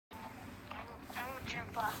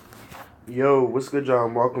Yo, what's good, y'all?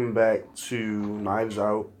 Welcome back to Knives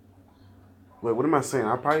Out. Wait, what am I saying?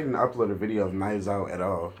 I probably didn't upload a video of Knives Out at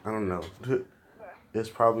all. I don't know. It's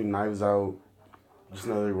probably Knives Out, just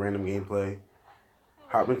another random gameplay.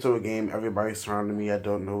 Hop into a game, everybody's surrounding me, I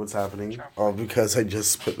don't know what's happening. All because I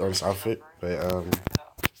just put on this outfit. But,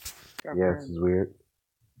 yeah, this is weird.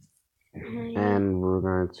 And we're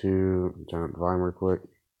going to turn up the volume real quick. What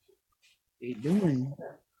you doing?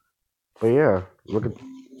 But yeah, look at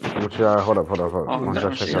what y'all. Hold up. Oh, Once y'all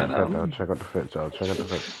no, check out the shut fit, up. y'all. Check out the fit, y'all. Check out the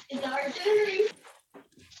fit.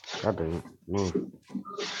 God dang it. Move.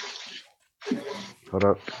 Hold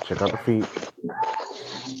up. Check out the feet.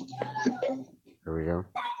 There we go.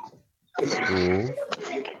 Ooh.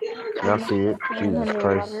 Y'all see it? Jesus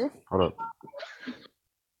Christ. Hold up.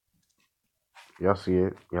 Y'all see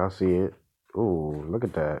it? Y'all see it? Ooh, look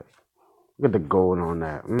at that. Look at the gold on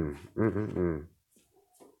that.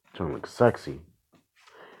 Trying to look sexy.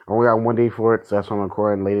 I only got 1 day for it, so that's why I'm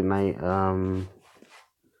recording late at night.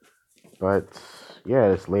 But yeah,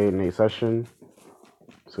 it's late at night session.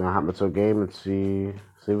 So I'm gonna hop into a game and see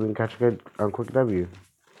if we can catch a good quick W.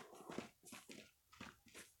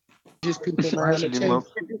 Just people around the table.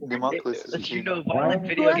 Democracy. Violent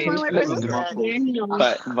video games.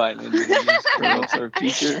 Violent videos. Girls or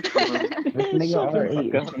future. This nigga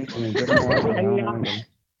R8 is chasing me. Get him away from me. I don't want him.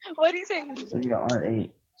 What do you say? This nigga R8.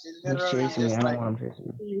 He's chasing me. I don't want him chasing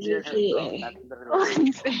me. What are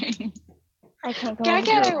you saying? I can't go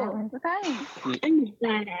Get over out. to Okay. I'm a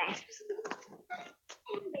badass.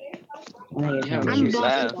 Nigga, Yeah, he's she's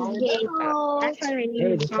sad. That's why I need hey,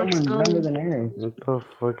 to there's talk. someone younger than Aries. What the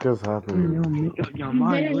fuck is happening? Yo,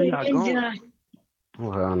 Mari, where y'all going?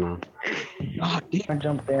 Oh hell no. Oh, I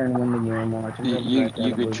jumped there and win the game. Watch. I jumped back out You and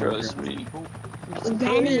could lose the trust game. me.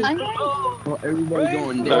 Danny, Well, everybody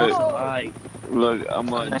going there, Look, so I. look, I'm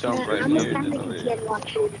gonna jump right I'm a here and then family over here. kid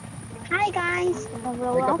watching. Hi guys.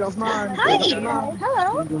 Wake up, your mind. Wake up, your Hi. mind.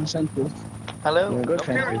 Hello. You're going census. Yeah, Hello. go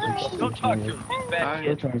train station. Hi. Fuck these niggas. Hi.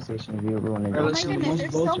 Go train station if you ever want to Oh go. my goodness,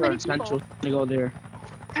 there's so many people. To go there.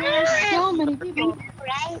 There's so many people.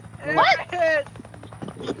 Right? What?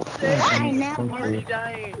 I know.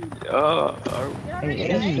 Oh, Hey,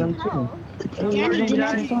 You're Ace dying? jumped too. How? Hey, we Danny, were do going at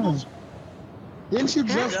not. the same time. Didn't you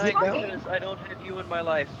just Huh? get down? Talking? I don't have you in my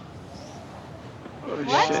life. oh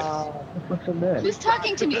What? shit. Wow. What's so bad? Who's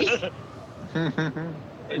talking to me?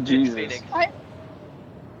 It's Jesus. Phoenix.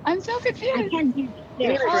 I'm so I confused. can't do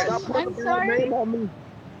this. Chris. I'm sorry.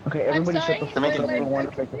 Okay, I'm everybody shut sorry, the fuck but up for like I'm 1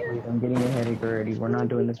 second, please. confused. I'm getting a headache already. We're not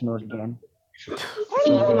doing this mode again.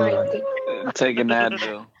 Oh my God. Take an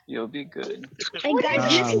Advil. You'll be good. Hey What are you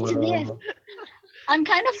guys, Nah, listen to this. bro. I'm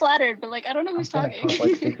kind of flattered, but like I don't know I'm who's gonna talking. pop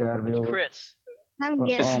like 6 out of It's the over. Chris. I'm Oh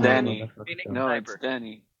It's getting my Danny. Phoenix god. No, it's Sniper.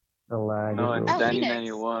 Danny. The lag No, is it's real. Oh, Danny Phoenix.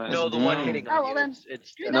 91. No, the one hitting Oh on well you. then.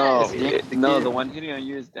 It's Who's No, that? no, the one hitting on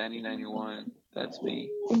you is Danny 91. That's me.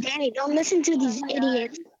 Danny, don't listen to these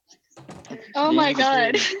idiots. Oh Yeah, my you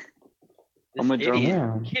god. should. I'm a this idiot.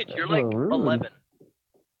 drummer. Damn. Kid, That's you're a little like rude. 11.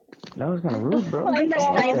 That was kind of rude, bro. Oh my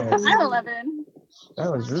god. That I'm 11.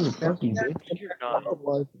 was rude. Fuck you, bitch. You're not.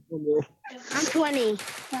 I'm 20.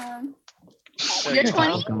 No, You're you're 20?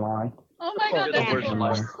 not. Fucking lie. Oh my god, You're the that's worst adorable.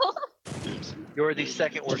 liar. You're the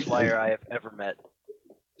second worst liar I have ever met.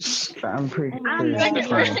 I'm pretty I'm sure. Second it's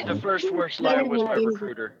worst. The first worst better liar than was my Danny.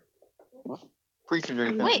 recruiter. Preacher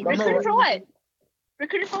drinking. Wait, recruiter for what?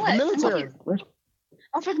 Recruiter for what? I'm confused.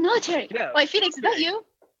 Oh, for the military. Yeah. Wait, Phoenix, is that you?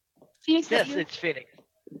 Phoenix, is that Yes, you? it's Phoenix.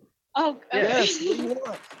 Oh, okay.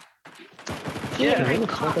 Yeah. Where the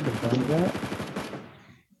fuck are the guns at?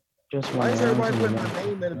 Just why is everybody putting my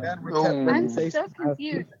name in a bad I'm so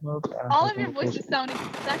confused. All of your voices sound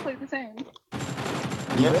exactly the same.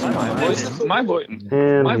 Yes, my voice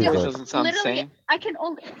And he's back. doesn't sound the Literally, same. I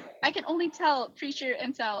can only tell Preacher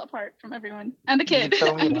and Sal apart from everyone. And the kid.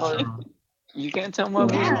 tell me And the apart. kid. You can't tell my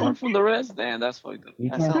voice Yeah. apart from the rest? Damn, that's fucked up. You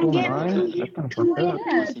That can't sounds pull terrible. mine? That's kind of fucked up.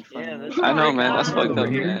 Yeah. I know, man. That's fucked up,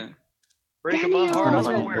 Weird. man. Breaking my heart. I Daniel.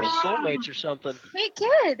 thought we were soulmates or something. Wait,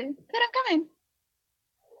 kid. Kid, I'm coming.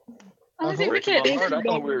 I want to see the Breaking my kid. heart. I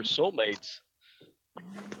thought we were soulmates.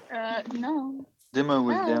 No. Demo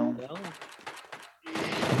was Oh. down. No.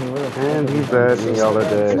 And he's dead, and y'all are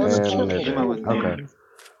dead, and they're dead. Demo was down. Okay.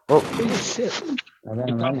 Well, And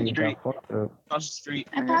then my nigga got fucked up. Across the street.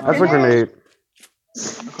 I popped that's a your head. grenade.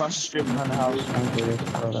 Across the street. Behind the house. I'm curious.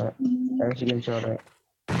 Show that. Or she getting shot at.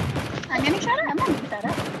 I'm getting shot at? I'm not getting shot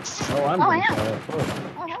at. Oh, I'm Oh, I getting am. shot at. Fuck.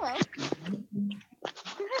 Oh,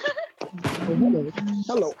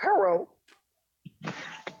 hello. Hello.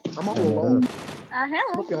 I'm all alone.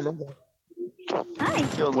 Hello. Hope y'all know that. Hi.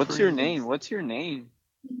 What's your name? What's your name?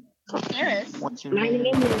 Paris. What's your My name?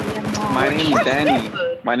 name is My name is Danny.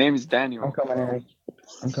 My name is I'm Daniel. coming, Eric.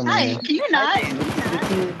 I'm coming, Hi, Eric. can you not? Can you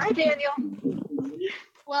not? Hi, Daniel.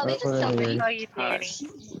 Well, they That's just what killed it me. is. How you, Hi. Danny?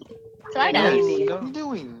 So I Yes. died. What are you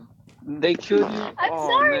doing? They killed you? I'm Oh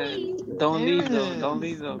sorry. man. Don't leave though. Don't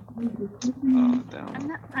leave though. Oh damn. I'm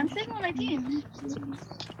not. I'm sticking with my team.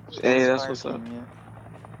 Hey, that's what's up.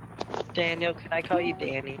 Daniel, can I call you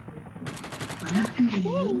Danny?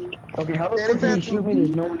 Okay, how Danny can you Phantom. shoot me? There's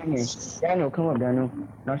no one in here. Daniel, come up, Daniel.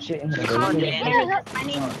 Not shit in here, bro. Come on, He's Danny. What the hell? My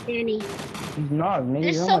name is Danny. not, nigga.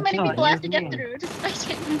 There's You're so on my many team. people I have What's to your get name? through. Just by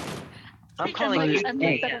getting. I'm calling you I'm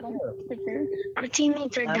Dan. upset about it. Our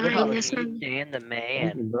teammates are I'm dying. calling That's you not. Dan the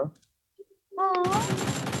Thank you, man. bro.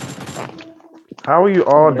 Aww. How are you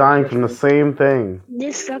all dying from the same thing?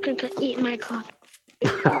 This sucker could eat my car.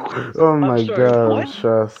 Oh I'm my sorry, what? gosh,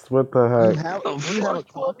 Just what the You heck? have, Oh, do you have a what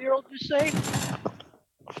car? 12-year-old you say?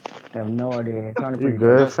 I have no idea. It's kind of You pretty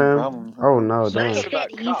good, Got some fam? problems, huh? Oh no, Something damn. Said about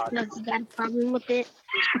he cock. knows he got a problem with it.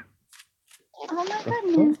 Oh my The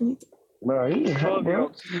goodness. fuck? Bro, you need help, bro.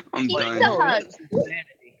 12-year-old I'm He needs dying. a hug.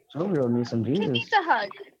 insanity. Some girl needs some He Jesus. needs a hug.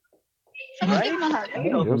 Someone give him a hug.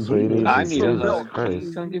 Daniel, Your sweetie needs I some need a Jesus hug. Can Christ.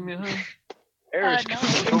 you come give me a hug? Eris, No.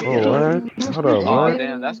 come give me Oh a hug. what? Hold up, Oh what?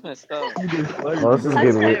 damn, that's messed up. You just flirted, Oh, this is bro. Hugs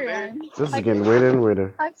getting for weird. everyone. This is Hugs getting weirder and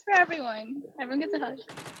weirder. Hugs for everyone. Everyone gets a hug.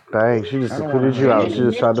 Dang, she just I don't want to included hurt you I out. need She a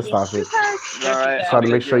just tried to medkit. stop it. Group hug. Alright, Try I'll to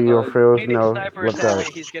make give sure you a you'll hug. feel, Phoenix Sniper is left telling out.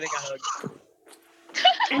 me he's getting a hug.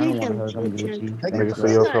 I I don't need want to them hurt. I'm Q-tips. Gucci. Take Make Thanks, it so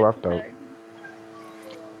bro. you'll Hug. feel left out. Hug.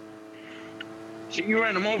 Shit, you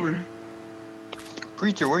ran him over.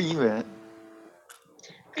 Preacher, where you at?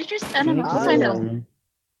 Preachers, I don't know. We'll I find out. am.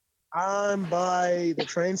 I'm by the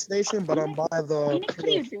train station, but I'm by the. Phoenix, what are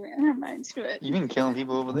you doing? Never mind. Screw it. You been killing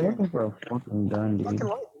people over I'm there. looking for a fucking gun, dude. Fucking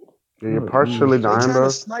right. You're partially They dying, trying bro.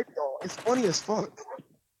 to snipe y'all. It's funny as fuck.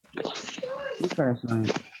 Who's trying to sign?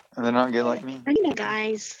 And they're not good like me. I need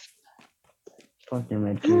guys. Fucking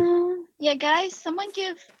medkit. Yeah, guys, someone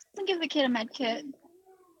give the kid a med kit.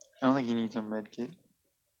 I don't think you need some med kit.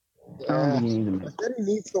 I don't Yeah. think you need them. I said he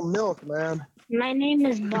needs some milk, man. My name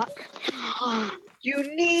is Buck. You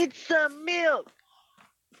need some milk.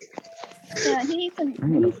 Yeah, he needs some. I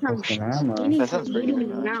need a fucking He ammo. needs That some sounds pretty good.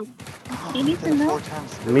 vitamin now. He needs Did some it 4 milk.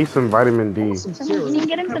 times. You need some vitamin D. Some Someone, you cereal. can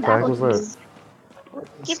get him some What the heck apple was that? juice.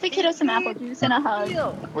 Give the kiddo some apple juice and a hug.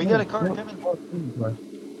 Milk. We got a car coming.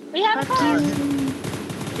 We have a Fuck car. you.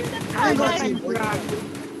 Shoot at the I'm car, gonna guys. go find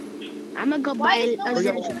I'm gonna go Why buy is no a one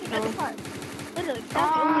gun. shooting at the gun. car? Literally,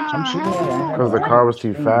 stop it. I'm shooting at it. Because the car was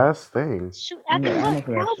too fast? Dang. Shoot I at need the ammo car.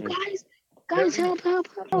 for that Help, shit. guys. Guys, help, help,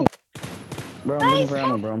 help. Bro, I'm looking for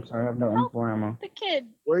ammo, bro. I'm sorry. I have no M4 ammo. The kid.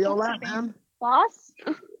 Where y'all at, man? Boss?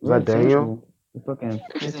 Is that Daniel? The fucking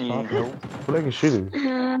Isn't he popping. help? Who they can shoot him?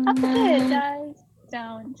 Help the kid, guys.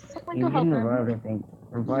 Down. Someone You go help getting him. revived, I think.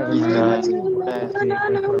 Revive You him stay right my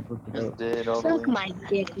now. team. Just dead all the Suck way. my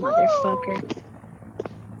dick, motherfucker.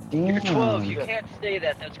 You're 12. You Damn. can't say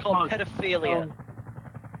that. That's called pedophilia.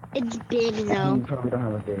 It's big though. You probably don't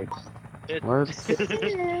have a dick. What?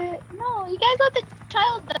 No, you guys let the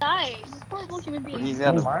child die. He's a horrible human But being. he's It's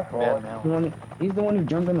got a my fault. bad He's the one who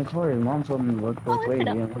jumped in the car. His mom told him to look both ways. He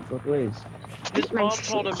didn't look both ways. His mom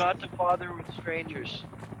told him not to bother with strangers.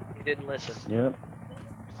 He didn't listen. Yep.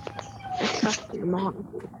 Fuck your mom.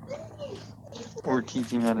 Or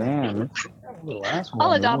teach him how to. Damn. This little asshole.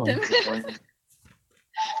 I'll adopt him.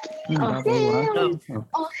 Oh you're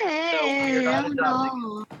not hell adopting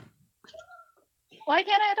no. Why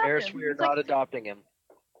can't I adopt Eris, him? we are It's like, not adopting him.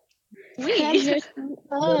 We. We're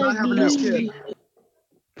not having this kid.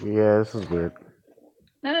 Yeah, this is weird.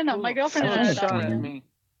 No. My girlfriend and I Someone are shot adopting at him. me.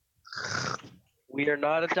 We are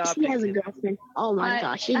not She adopting has a him. girlfriend. Oh my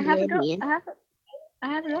gosh, she's I have a girl. lesbian. I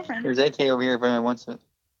have a girlfriend. There's AK over here if anyone wants it.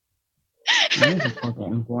 I need some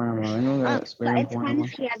fucking M4 ammo. I know that But spare it's M4 fine ammo.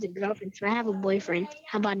 if she has a girlfriend, so I have a boyfriend.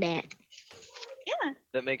 How about that? Yeah.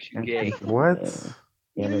 That makes you That's gay. pretty What? good. You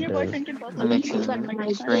Yeah, and that your does. boyfriend can both That makes That's it what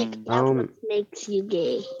my strange. dick. That's what makes you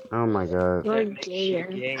gay. Oh my god. You're That makes you gayer.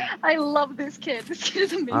 gay. I love this kid. This kid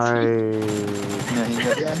is amazing. I No, he's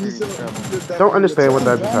got Yeah, he's serious trouble. don't understand what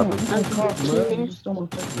that just Daniel, happened. you can talk, bro. You just don't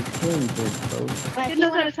want to fucking kill each other, bro. But He if knows you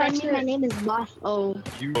how want to to find touch me, it. my name is Boss O.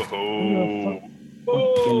 Who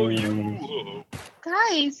the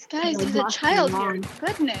Guys, there's a lost child your here. mom.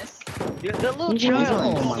 Goodness. Yeah, that little You guys-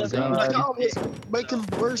 child. oh my doesn't God. Like, fucking I was making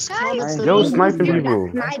worse Guys. comments than Yo, you. sniping You're people.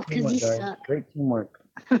 not snipe because you suck. Great teamwork.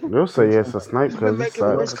 They'll say yes to snipe You've been because it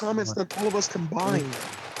making worse sucks. comments than all of us combined.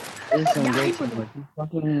 It's some Yeah, great I would- teamwork. You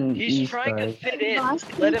fucking He's East trying to guys. fit in. Boss,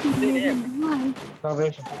 Let him thank fit you in. very much.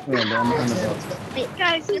 Salvation, pick me up, bro. I'm behind the box.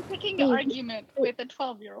 Guys, you're picking an Hey. argument with a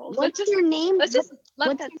 12-year-old. What's your name? Let's just let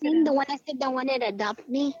What's that your sit name? in. The one I said that wanted to adopt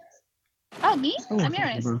me? Oh, me? Oh, I'm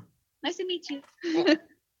Eris. bro. Nice to meet you.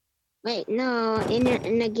 Wait, no, in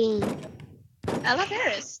the game. I love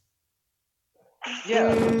Eris.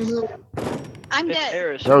 Yeah, I'm it's dead.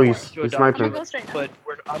 Eris. Yo, who he's wants to he's adopt I'm gonna sniping. go straight now. But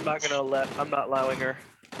I'm not gonna I'm not allowing her.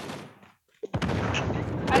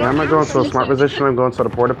 I Yeah, I'm not going to a smart position. I'm going to the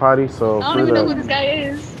porta potty. So I don't free even know who to. this guy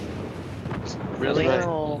is. Really?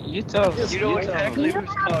 Well, You tell him. You know You tell exactly him.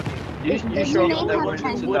 who's talking. you Does show your him name that have we're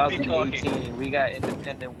time? Who would be talking? 2018. We got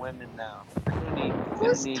independent women now.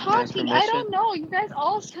 Who's Need men's talking? I permission. don't know. You guys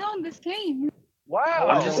all sound the same. Wow.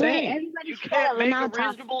 I'm just saying. Everybody You shut can't up. make Now a talk.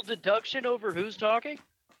 reasonable deduction over who's talking?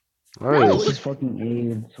 Hey, This is fucking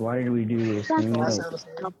AIDS. Why did we do this? Shut Can we, Can I like, sound the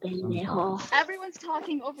same? up in there, hole. Everyone's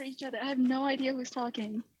talking over each other. I have no idea who's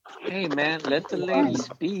talking. Hey man, let the lady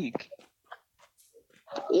speak.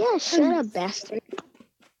 Yeah, shut up, bastard.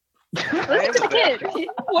 Listen to the kid.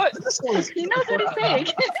 What? He knows what he's saying.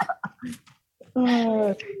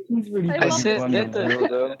 he's really I I love fucking said funny, let bro.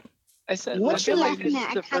 the. I said What let you the I feel like laughing this lady. at?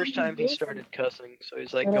 is the I can't first time he do started cussing, so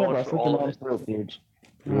he's like Shut up, going I for fucking all of on it. throat, bitch.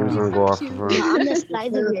 Game's Ah, gonna go off the Cute. phone. No, I'm the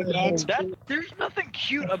size of your dad's That penis. there's nothing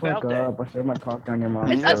cute shut the about fuck that. up. I started my cock down your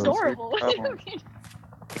mom's It's That's throat. adorable. What do you problem. mean?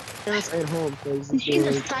 Parents ain't home, crazy. She's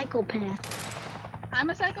a psychopath. I'm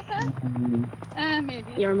a psychopath?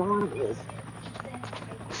 Maybe. Your mom is.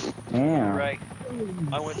 Damn. Right.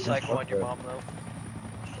 I went psycho on your mom though.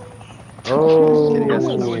 Oh, Kidding, I I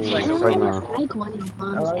went went psycho it's like on your now. mom. psycho on your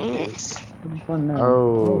I mom's like it. ass. It'll be fun now.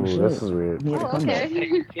 Oh, shit. this is weird. He had a Oh, comeback. okay.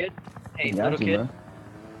 Hey kid. Hey Got little you, kid. bro.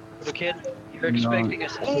 Little kid. You're No. expecting a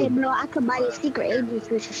Hey, sister. bro, I could buy you secret agents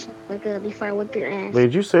with your shit like before I whip your ass. Wait,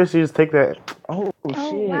 did you seriously just take that? Oh, Oh,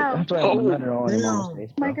 shit. wow. That's why I have Oh, another on your mom's Damn.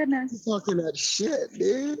 face, My bro. You goodness. talking that shit,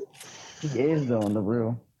 dude. He is, though, in the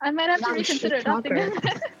real. I might have to I'm a reconsider shit adopting talker. him.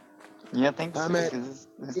 Yeah, I think I so. mean, Because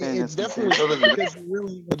this thing it is definitely sincere. is because you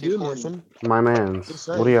really ain't gonna do 240. nothing. My mans. Just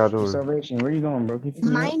What are saying. y'all Your doing? salvation, where you going, bro? Keep it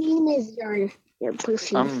My up. name is your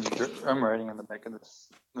pussy. I'm riding on the back of this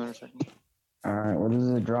motorcycle. Alright, well, this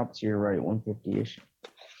is a drop to your right, 150-ish.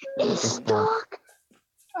 It's stuck.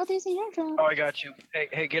 Oh, there's an airdrop. Oh, I got you.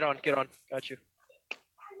 Hey, get on. Got you.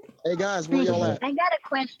 Hey guys, where y'all at? I got a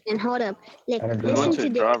question. Hold up. Look, I don't I'm know. going listen to to a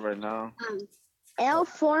this. drive right now. L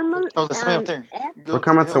formal. Oh, there's somebody up there. F. Go We're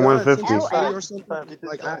coming to Hey guys, 150. since it's L- free or something,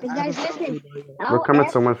 like I Guys, haven't found listen. anybody yet. We're coming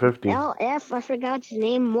to LF. 150. LF. I forgot his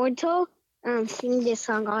name. Mortal. Sing this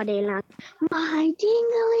song all day long. My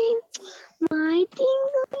dingling, my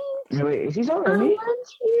dingling. Wait, is he I talking to me? want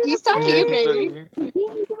you. He's talking to you, Gravy.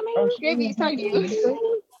 Oh, Gravy, he's talking to you.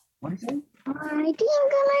 What is it? My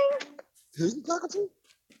dingling. Who's you talking to?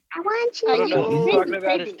 I want you. I don't know. Gravy, He's Gravy, talking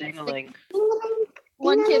about his Gravy. dingling. Dingling.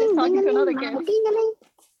 One kid is talking to another Dingling, kid. Dingling.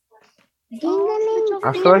 Oh, Dingling.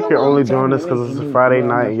 I feel like you're only doing this Talking because to it's me, a you Friday know,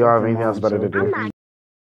 night my and y'all have fucking anything else mom, better to so- do. I'm not